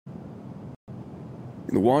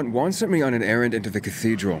Juan sent me on an errand into the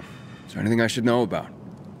cathedral. Is there anything I should know about?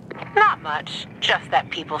 Not much. Just that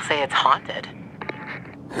people say it's haunted.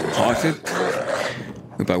 Haunted?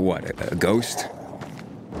 By what? A ghost?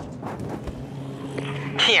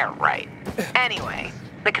 Yeah, right. Anyway,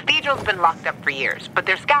 the cathedral's been locked up for years, but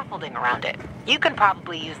there's scaffolding around it. You can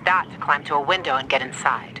probably use that to climb to a window and get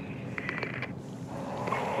inside.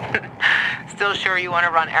 Still sure you want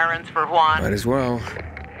to run errands for Juan? Might as well.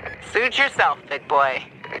 Suit yourself, big boy.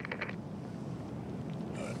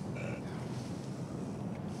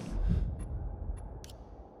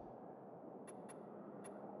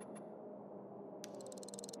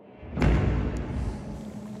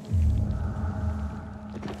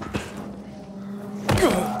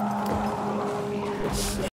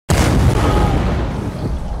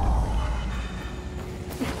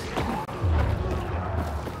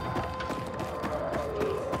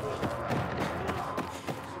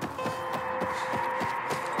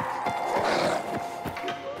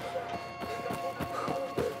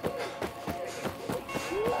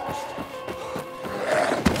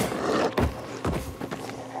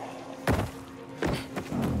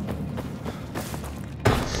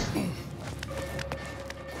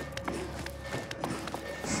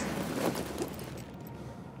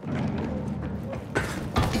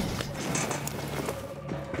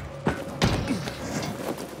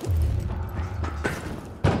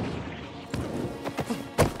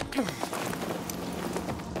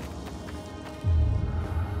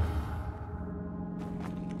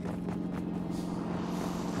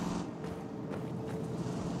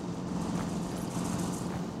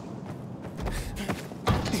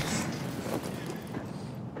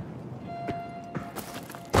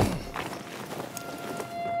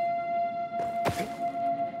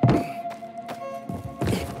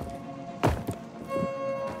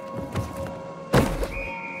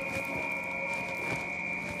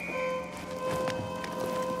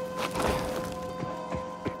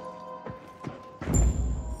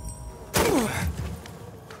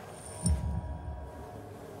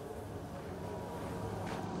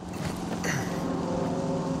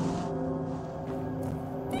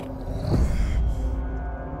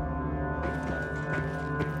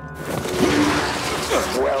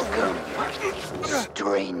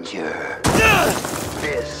 Stranger.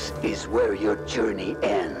 This is where your journey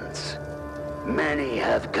ends. Many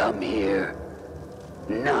have come here.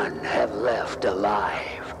 None have left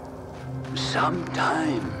alive.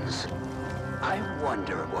 Sometimes, I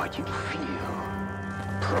wonder what you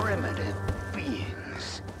feel. Primitive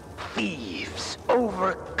beings. Thieves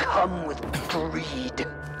overcome with greed.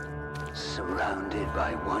 Surrounded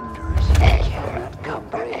by wonders you cannot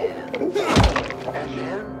comprehend. And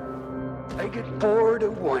then, I get bored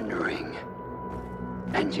of wondering,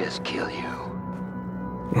 and just kill you.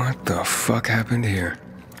 What the fuck happened here?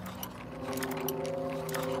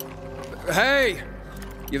 Hey!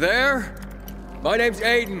 You there? My name's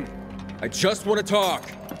Aiden. I just want to talk.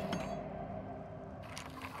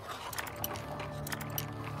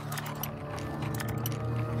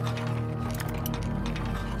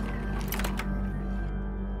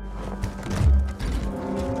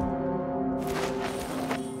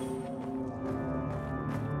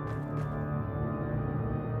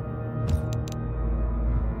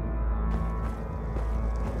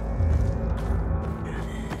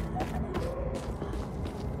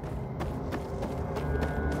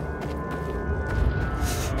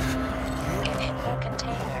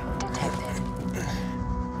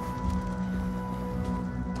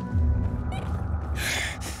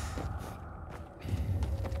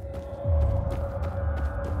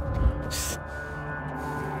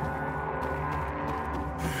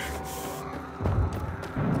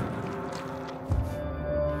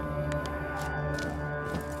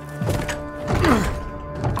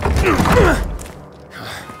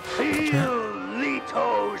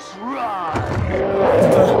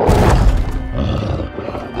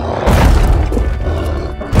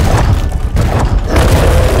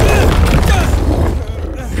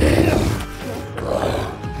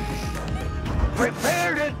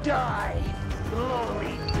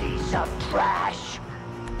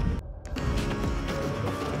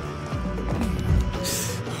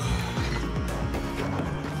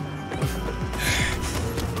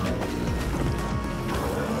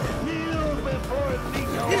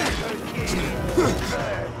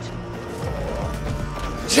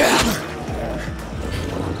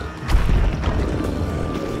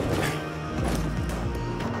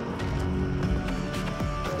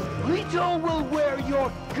 Lito will wear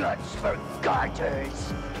your guts for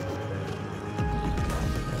garters.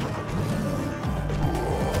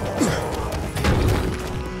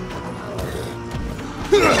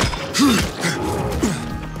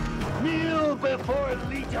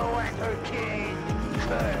 Leto and her king,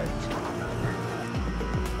 Kurt.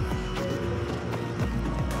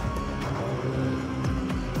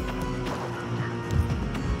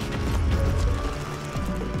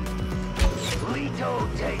 Leto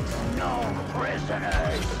takes no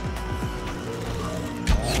prisoners.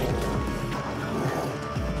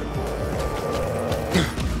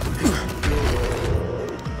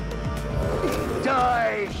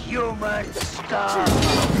 Die, human scum!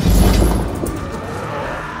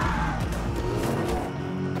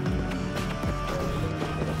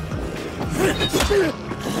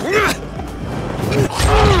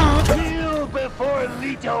 Kneel before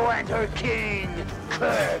Leto and her king,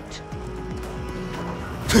 Kurt.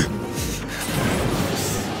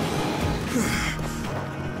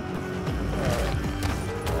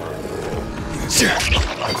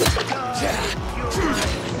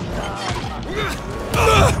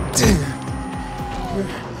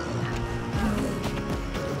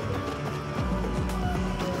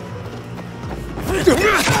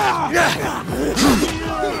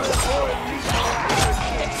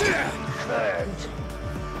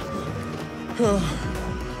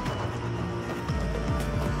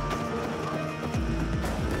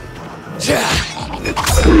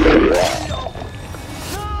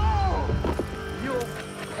 You'll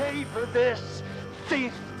pay for this,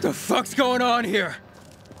 thief! The fuck's going on here?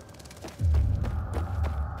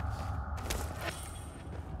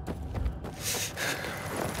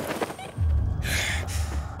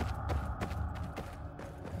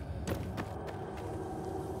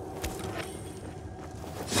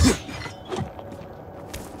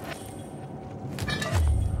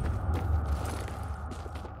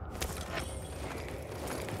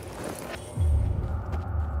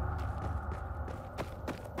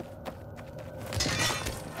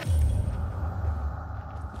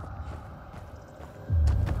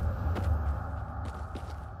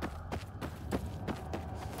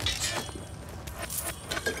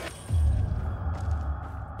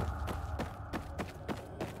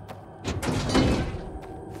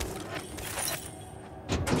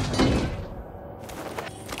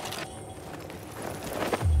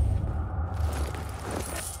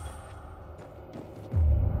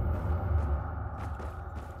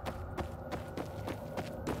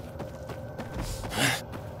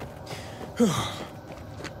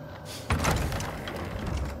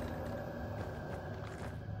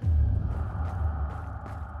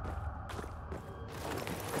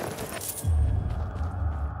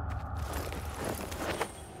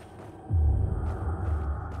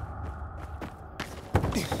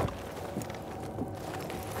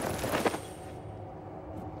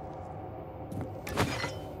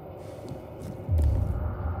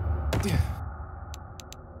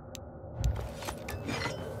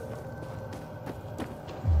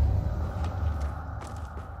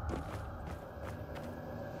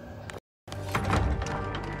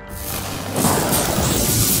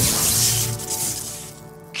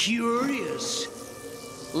 Curious.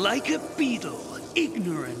 Like a beetle,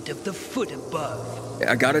 ignorant of the foot above.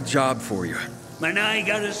 I got a job for you. And I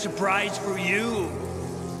got a surprise for you.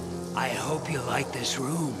 I hope you like this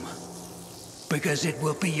room. Because it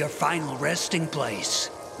will be your final resting place.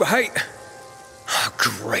 Hey! Oh,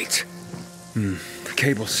 great. The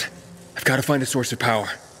cables. I've got to find a source of power.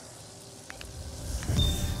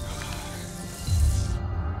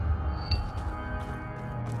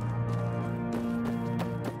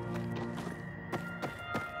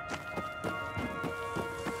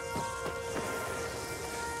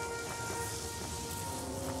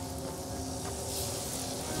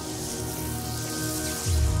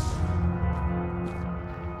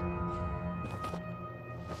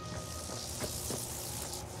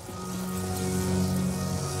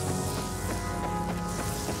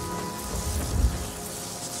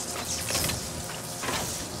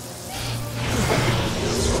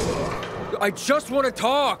 I just want to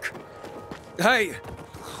talk! Hey!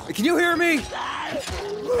 Can you hear me?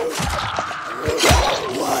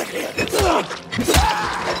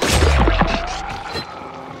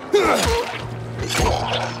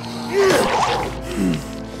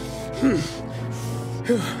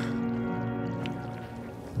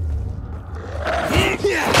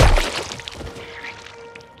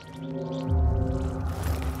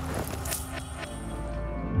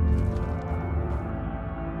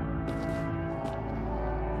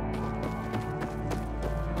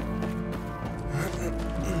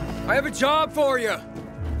 I have a job for you!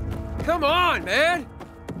 Come on, man!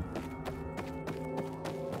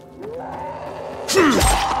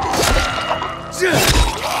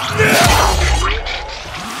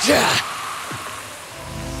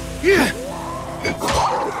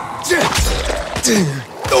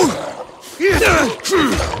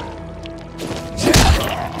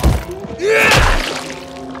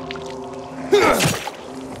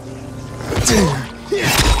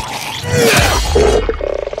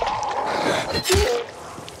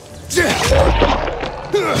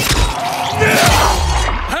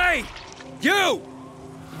 Hey! You!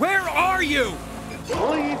 Where are you?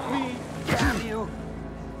 Leave me, damn you!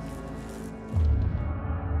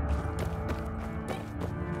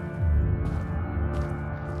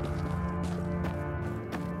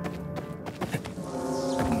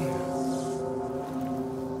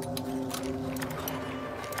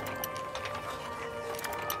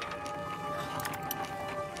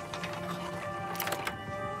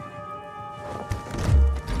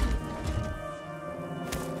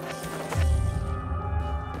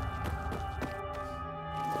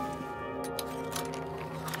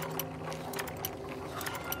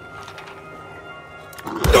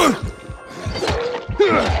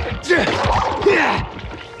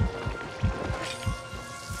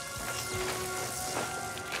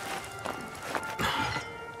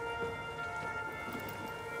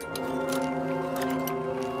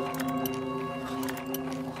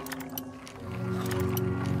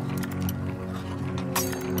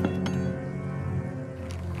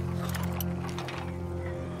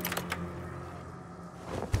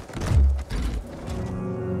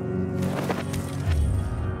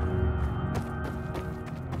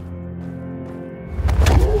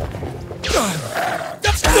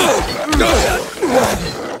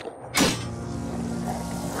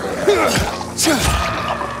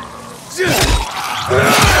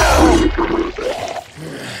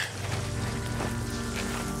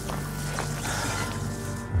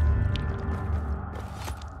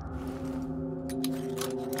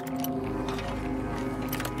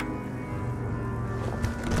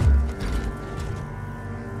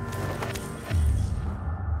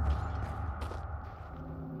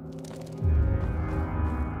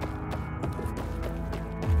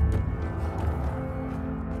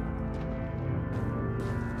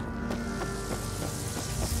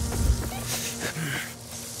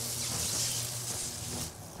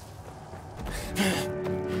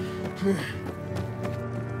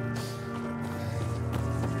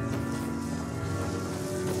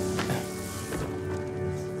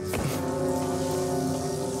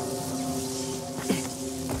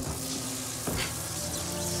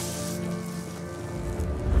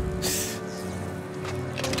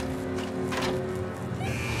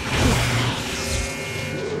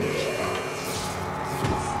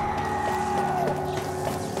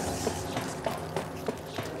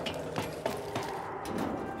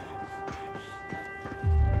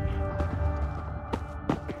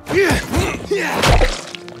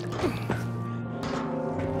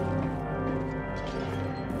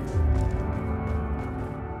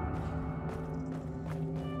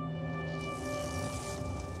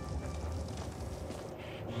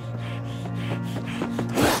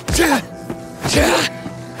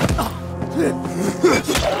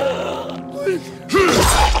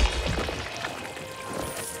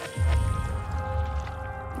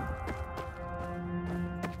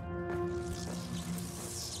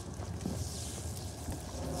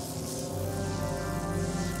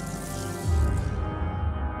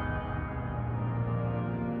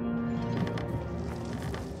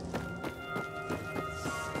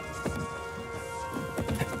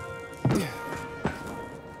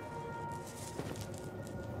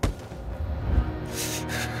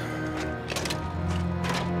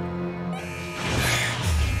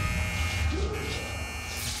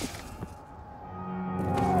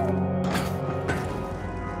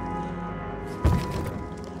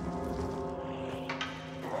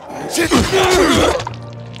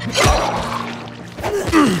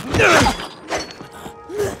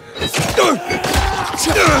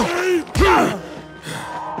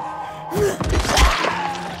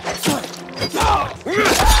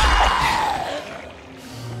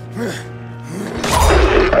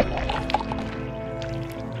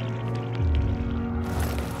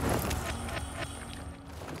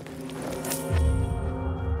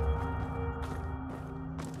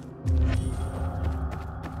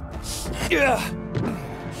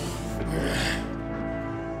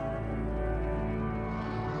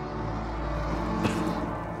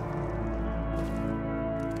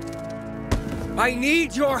 I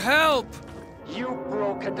need your help! You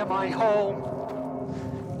broke into my home.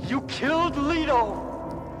 You killed Lido.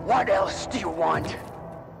 What else do you want?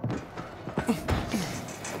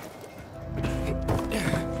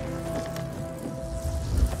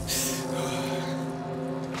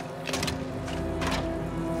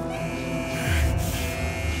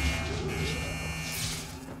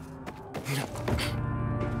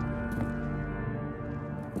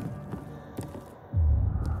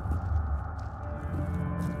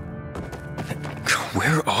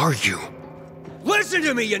 Where are you? Listen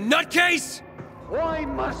to me, you nutcase! Why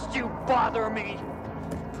must you bother me?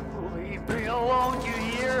 Leave me alone, you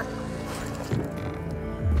hear?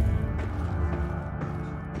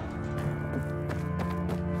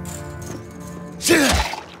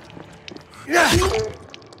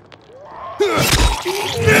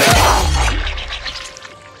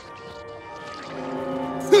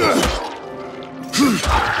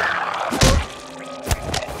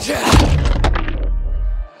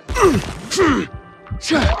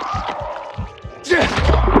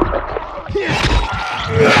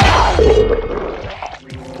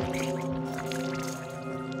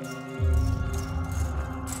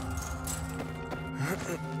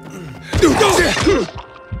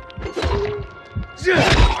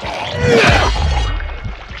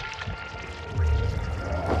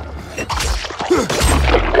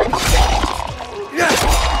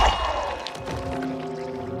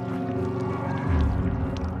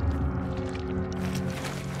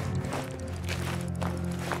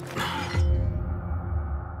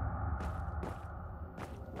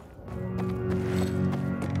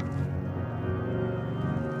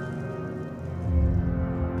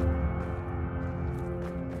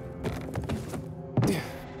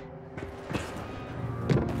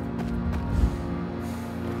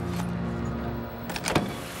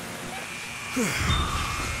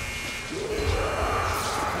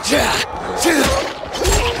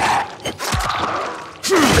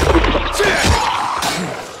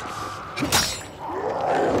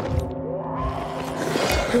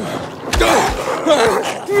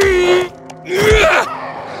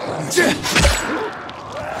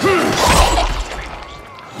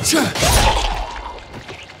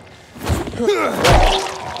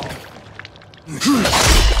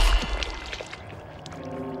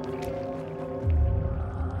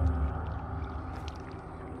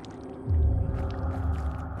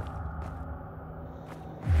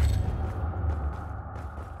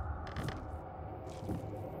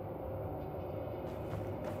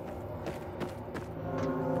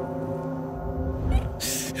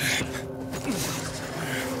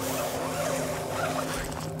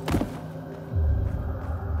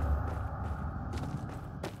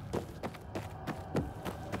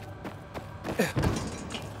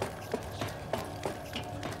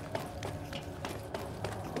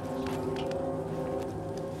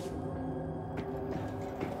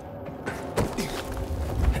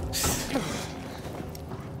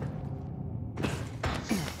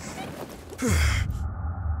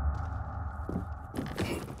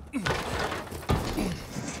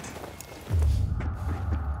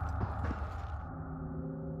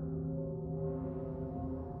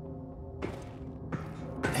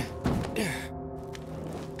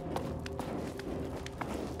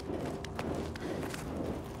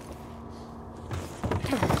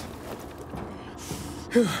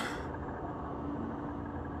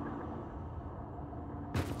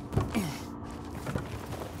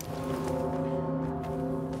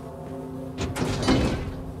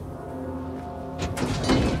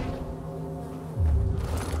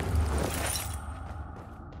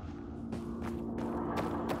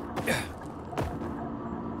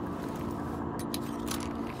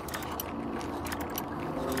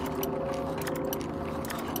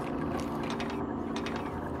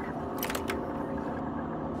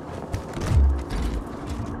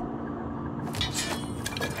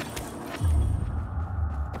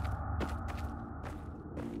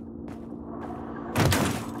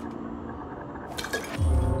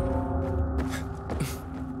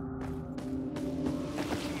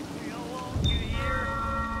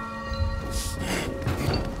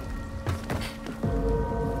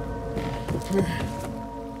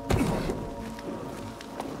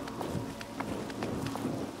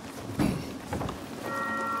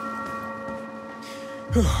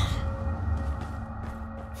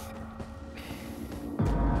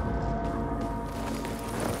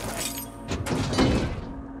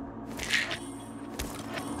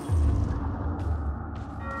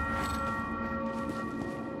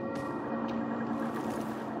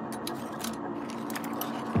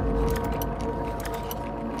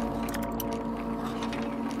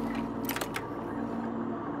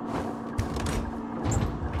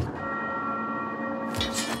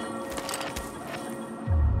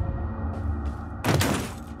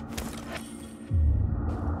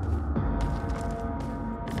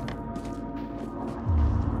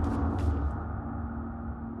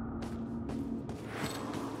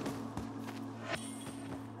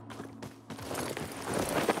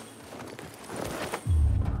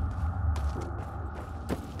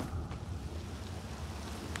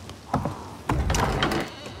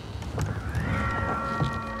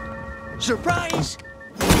 Surprise!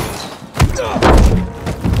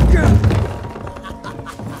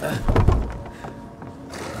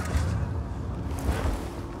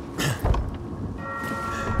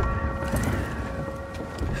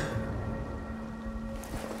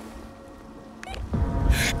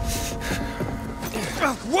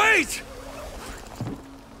 Wait!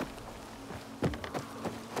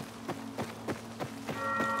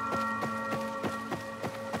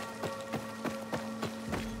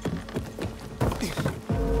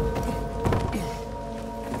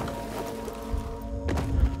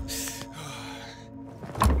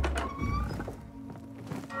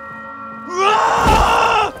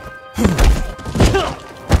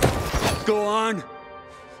 Go on.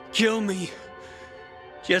 Kill me.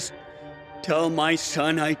 Just tell my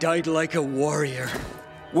son I died like a warrior.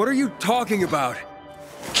 What are you talking about?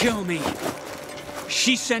 Kill me.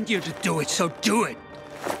 She sent you to do it, so do it.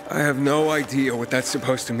 I have no idea what that's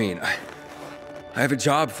supposed to mean. I have a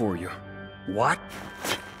job for you. What?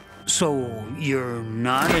 So, you're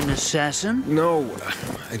not an assassin? No,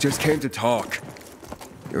 I just came to talk.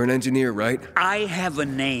 You're an engineer, right? I have a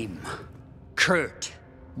name. Kurt.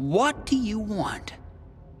 What do you want?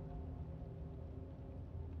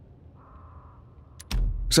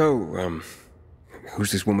 So,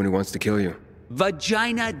 who's this woman who wants to kill you?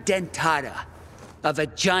 Vagina dentata. A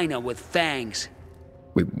vagina with fangs.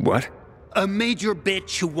 Wait, what? A major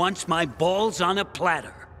bitch who wants my balls on a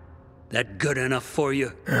platter. That good enough for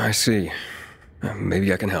you? I see.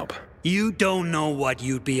 Maybe I can help. You don't know what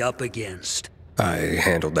you'd be up against. I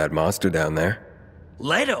handled that monster down there.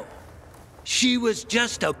 Leto. She was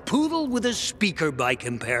just a poodle with a speaker by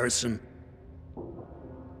comparison.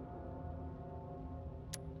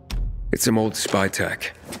 It's some old spy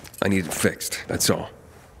tech. I need it fixed, that's all.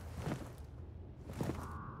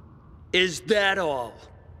 Is that all?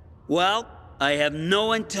 Well, I have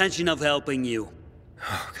no intention of helping you.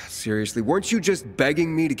 Oh, God, seriously, weren't you just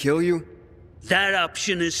begging me to kill you? That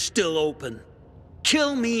option is still open.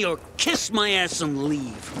 Kill me or kiss my ass and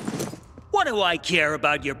leave. What do I care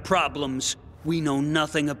about your problems? We know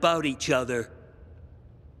nothing about each other.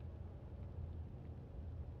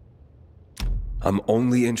 I'm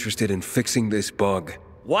only interested in fixing this bug.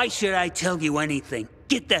 Why should I tell you anything?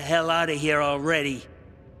 Get the hell out of here already.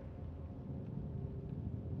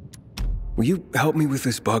 Will you help me with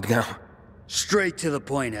this bug now? Straight to the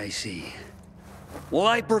point, I see. Well,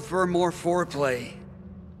 I prefer more foreplay.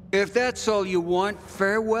 If that's all you want,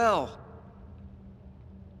 farewell.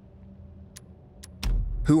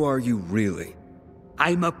 Who are you really?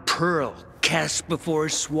 I'm a pearl cast before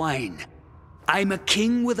swine. I'm a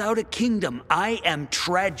king without a kingdom. I am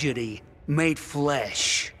tragedy made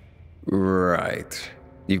flesh. Right.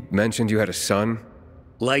 You mentioned you had a son?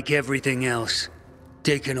 Like everything else,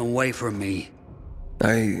 taken away from me.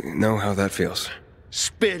 I know how that feels.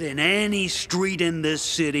 Spit in any street in this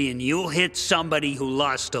city and you'll hit somebody who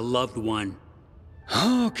lost a loved one.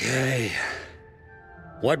 Okay.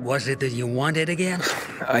 What was it that you wanted again?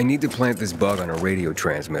 I need to plant this bug on a radio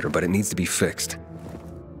transmitter, but it needs to be fixed.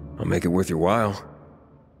 I'll make it worth your while.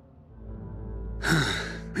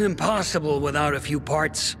 Impossible without a few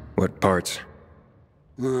parts. What parts?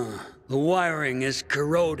 The wiring is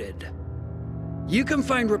corroded. You can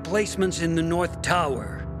find replacements in the North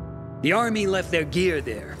Tower. The army left their gear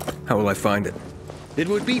there. How will I find it? It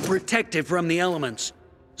would be protected from the elements,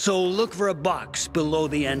 so look for a box below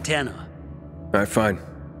the antenna. Alright, fine.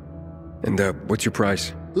 And, what's your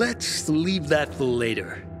price? Let's leave that for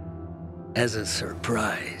later. As a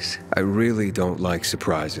surprise. I really don't like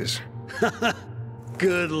surprises.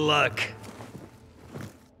 Good luck.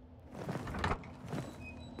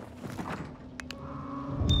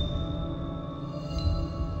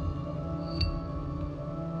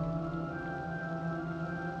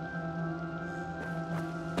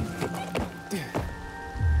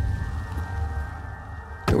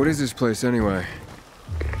 What is this place, anyway?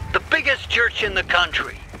 The biggest church in the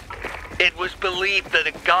country. It was believed that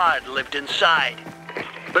a god lived inside.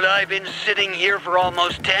 But I've been sitting here for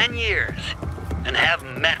almost 10 years, and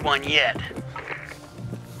haven't met one yet.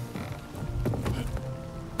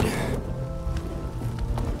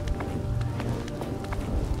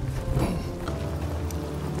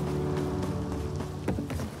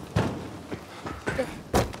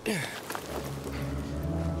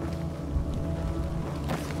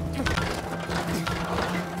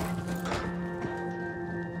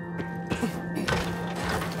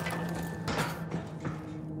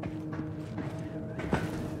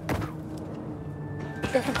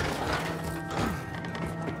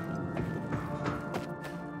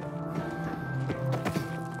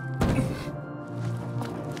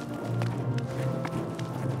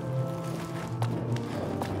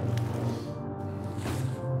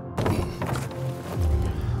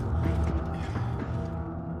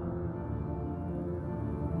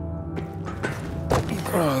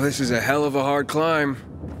 Well, this is a hell of a hard climb.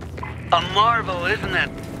 A marvel, isn't it?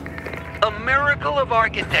 A miracle of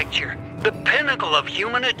architecture, the pinnacle of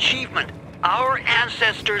human achievement, our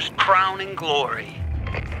ancestors' crowning glory.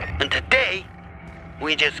 And today,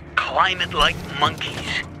 we just climb it like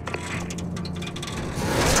monkeys.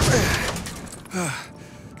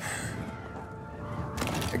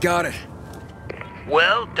 I got it.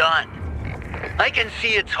 Well done. I can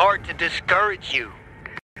see it's hard to discourage you.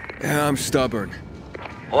 Yeah, I'm stubborn.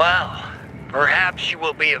 Well, perhaps you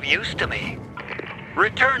will be of use to me.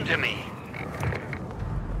 Return to me.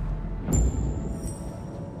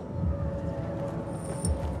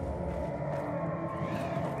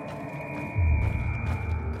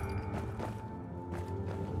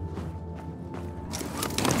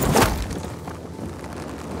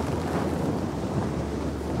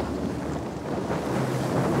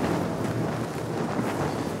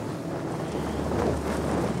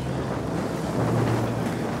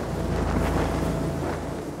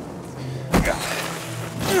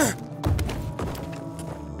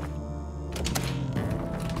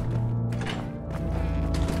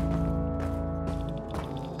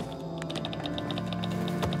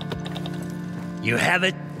 You have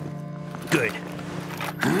it? Good.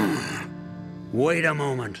 Wait a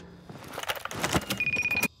moment.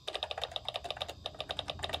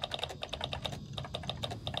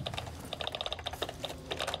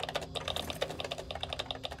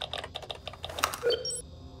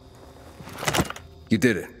 You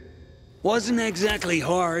did it. Wasn't exactly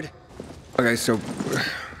hard. Okay, so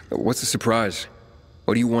what's the surprise?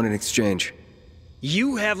 What do you want in exchange?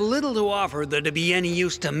 You have little to offer that'd be any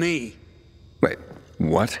use to me. Wait,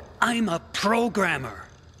 what? I'm a programmer.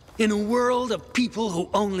 In a world of people who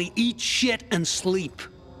only eat shit and sleep.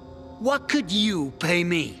 What could you pay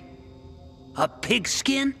me? A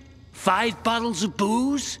pigskin? 5 bottles of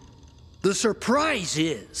booze? The surprise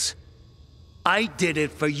is, I did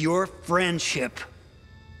it for your friendship.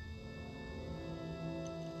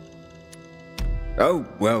 Oh,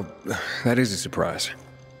 well, that is a surprise.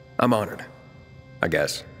 I'm honored, I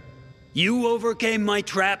guess. You overcame my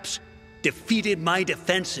traps, defeated my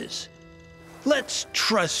defenses. Let's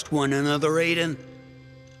trust one another, Aiden.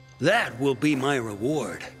 That will be my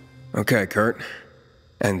reward. Okay, Kurt.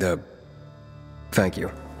 And, thank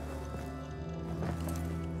you.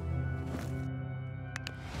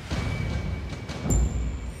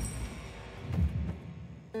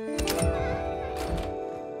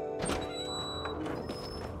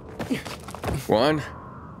 One.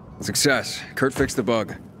 Success. Kurt fixed the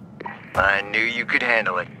bug. I knew you could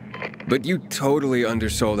handle it. But you totally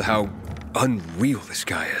undersold how unreal this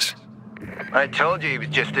guy is. I told you he was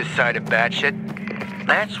just this side of batshit.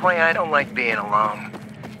 That's why I don't like being alone.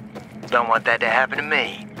 Don't want that to happen to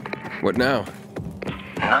me. What now?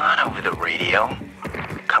 Not over the radio.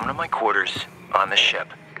 Come to my quarters on the ship.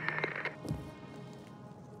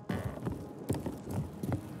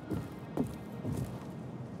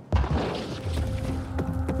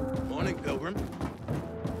 Morning, Pilgrim.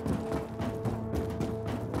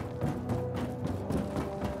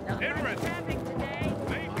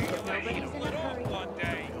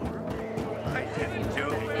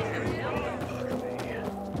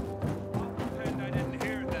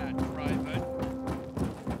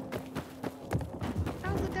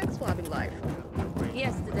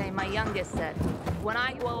 Yesterday, my youngest said, when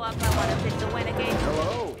I grow up, I want to pick the winner game.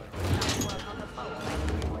 Hello.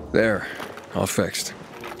 There. All fixed.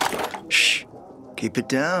 Shh. Keep it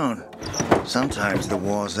down. Sometimes the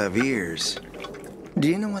walls have ears. Do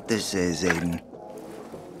you know what this is, Aiden?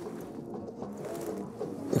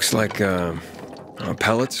 Looks like,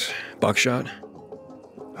 pellets, buckshot.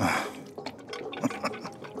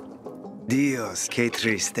 Dios, que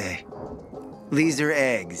triste. These are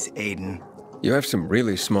eggs, Aiden. You have some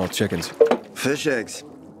really small chickens. Fish eggs.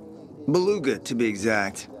 Beluga, to be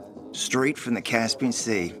exact. Straight from the Caspian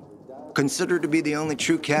Sea. Considered to be the only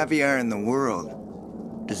true caviar in the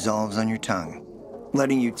world. Dissolves on your tongue,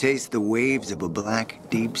 letting you taste the waves of a black,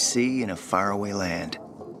 deep sea in a faraway land.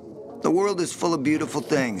 The world is full of beautiful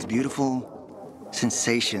things, beautiful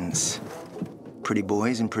sensations. Pretty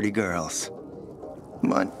boys and pretty girls.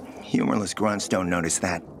 But humorless grunts don't notice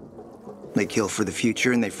that. They kill for the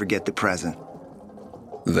future and they forget the present.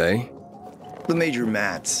 They? The major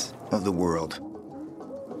mats of the world.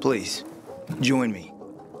 Please, join me.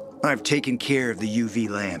 I've taken care of the UV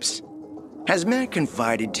lamps. Has Matt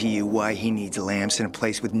confided to you why he needs lamps in a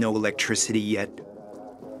place with no electricity yet?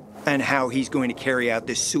 And how he's going to carry out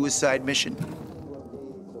this suicide mission?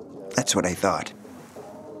 That's what I thought.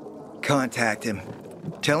 Contact him.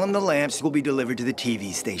 Tell him the lamps will be delivered to the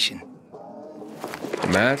TV station.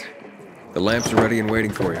 Matt? The lamps are ready and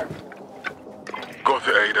waiting for you. Got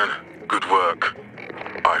it, Aiden. Good work.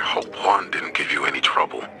 I hope Juan didn't give you any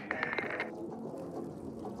trouble.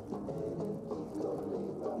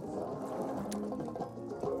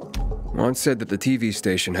 Juan said that the TV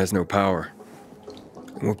station has no power.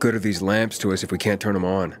 What good are these lamps to us if we can't turn them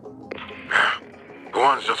on?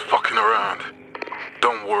 Juan's just fucking around.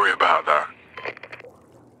 Don't worry about that.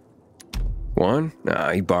 Juan?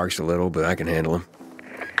 Nah, he barks a little, but I can handle him.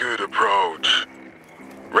 Good approach.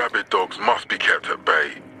 Rabid dogs must be kept at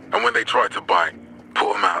bay, and when they try to bite,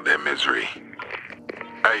 put them out their misery.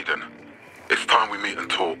 Aiden, it's time we meet and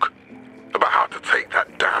talk about how to take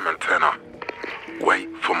that damn antenna. Wait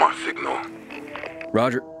for my signal.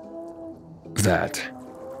 Roger. That.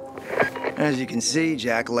 As you can see,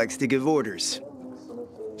 Jack likes to give orders.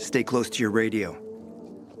 Stay close to your radio.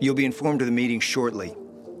 You'll be informed of the meeting shortly.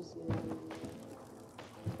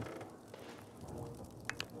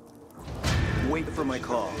 Wait for my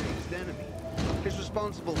call. Is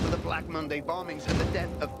responsible for the Black Monday bombings and the death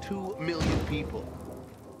of 2 million people.